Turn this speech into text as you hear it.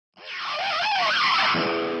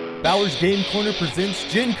Bauer's Game Corner presents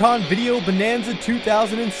Gen Con Video Bonanza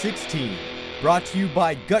 2016. Brought to you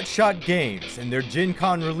by Gutshot Games and their Gen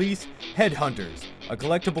Con release, Headhunters, a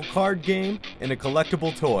collectible card game and a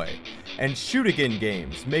collectible toy. And Shoot Again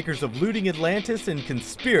Games, makers of Looting Atlantis and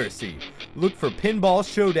Conspiracy. Look for Pinball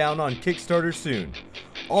Showdown on Kickstarter soon.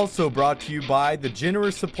 Also brought to you by the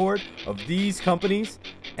generous support of these companies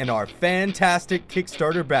and our fantastic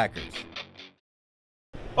Kickstarter backers.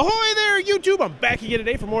 Ahoy there, YouTube! I'm back again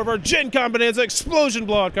today for more of our Gen Con Bonanza Explosion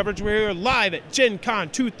Blog coverage. We're here live at Gen Con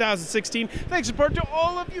 2016. Thanks in part to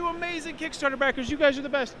all of you amazing Kickstarter backers. You guys are the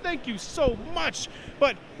best. Thank you so much.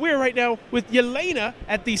 But we're right now with Yelena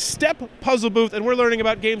at the Step Puzzle booth, and we're learning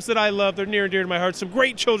about games that I love. They're near and dear to my heart. Some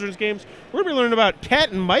great children's games. We're going to be learning about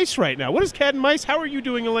Cat and Mice right now. What is Cat and Mice? How are you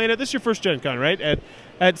doing, Yelena? This is your first Gen Con, right?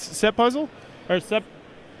 At Step Puzzle? Or Step?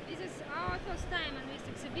 This is our first time in this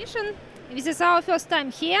exhibition. This is our first time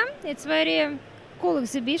here. It's very cool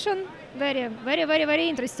exhibition, very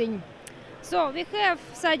interesting. So we have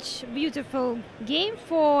such beautiful game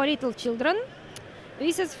for little children.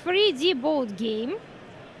 This is 3D board game.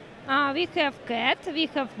 We have cat, we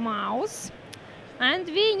have mouse, and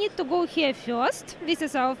we need to go here first. This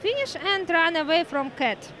is our finish and run away from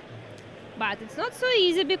cat. But it's not so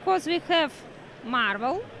easy because we have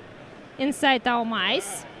marble inside our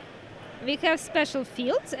mice. We have special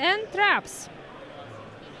fields and traps.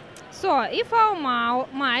 So if our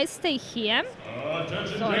mice stay here,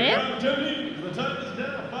 sorry,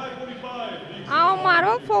 our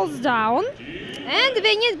marble falls down, and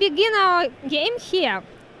we need to begin our game here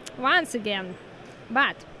once again.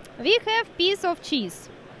 But we have piece of cheese,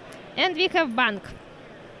 and we have bank.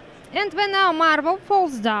 And when our marble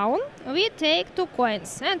falls down, we take 2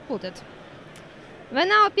 coins and put it. When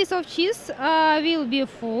our piece of cheese will be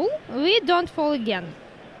full, we don't fall again.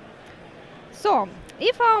 So,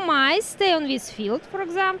 if our mice stay on this field, for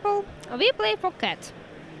example, we play for cat.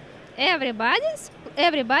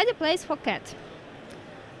 Everybody plays for cat.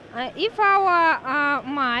 If our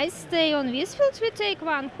mice stay on this field, we take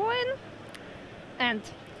 1 coin, and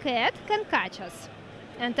cat can catch us.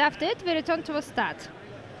 And after it, we return to the start.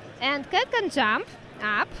 And cat can jump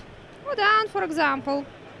up or down, for example.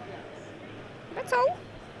 That's all.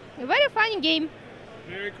 A very funny game.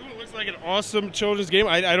 Very cool. It looks like an awesome children's game.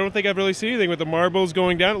 I don't think I've really seen anything with the marbles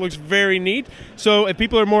going down. It looks very neat. So if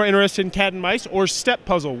people are more interested in Cat and Mice or Step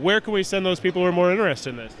Puzzle, where can we send those people who are more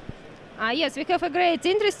interested in this? Yes, we have a great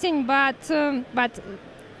interesting, but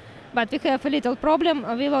we have a little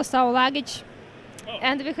problem. We lost our luggage,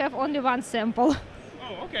 and we have only 1 sample.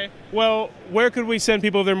 Oh, okay. Well, where could we send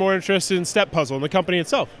people if they're more interested in Step Puzzle and the company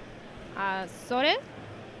itself? Sorry?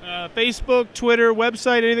 Facebook, Twitter,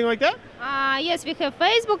 website, anything like that? Yes, we have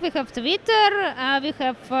Facebook, we have Twitter,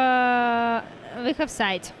 we have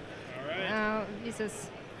site. All right. This is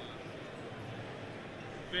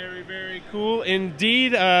very cool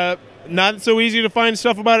indeed. Not so easy to find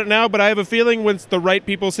stuff about it now, but I have a feeling once the right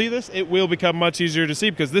people see this, it will become much easier to see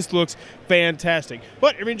because this looks fantastic.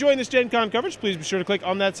 But if you're enjoying this Gen Con coverage, please be sure to click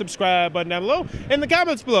on that subscribe button down below. In the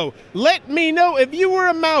comments below, let me know if you were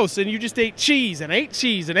a mouse and you just ate cheese and ate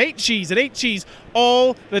cheese and ate cheese and ate cheese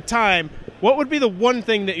all the time. What would be the one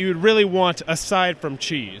thing that you would really want aside from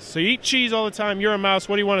cheese? So you eat cheese all the time, you're a mouse,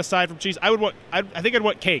 what do you want aside from cheese? I think I'd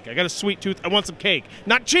want cake. I got a sweet tooth, I want some cake.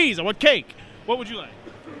 Not cheese, I want cake. What would you like?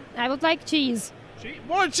 I would like cheese.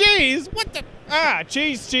 More cheese? What the?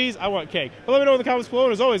 Cheese. I want cake. Well, let me know in the comments below,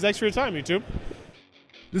 and as always, thanks for your time, YouTube.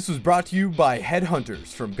 This was brought to you by Headhunters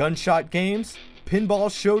from Gunshot Games,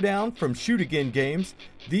 Pinball Showdown from Shoot Again Games,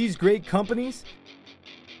 these great companies,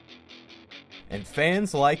 and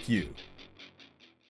fans like you.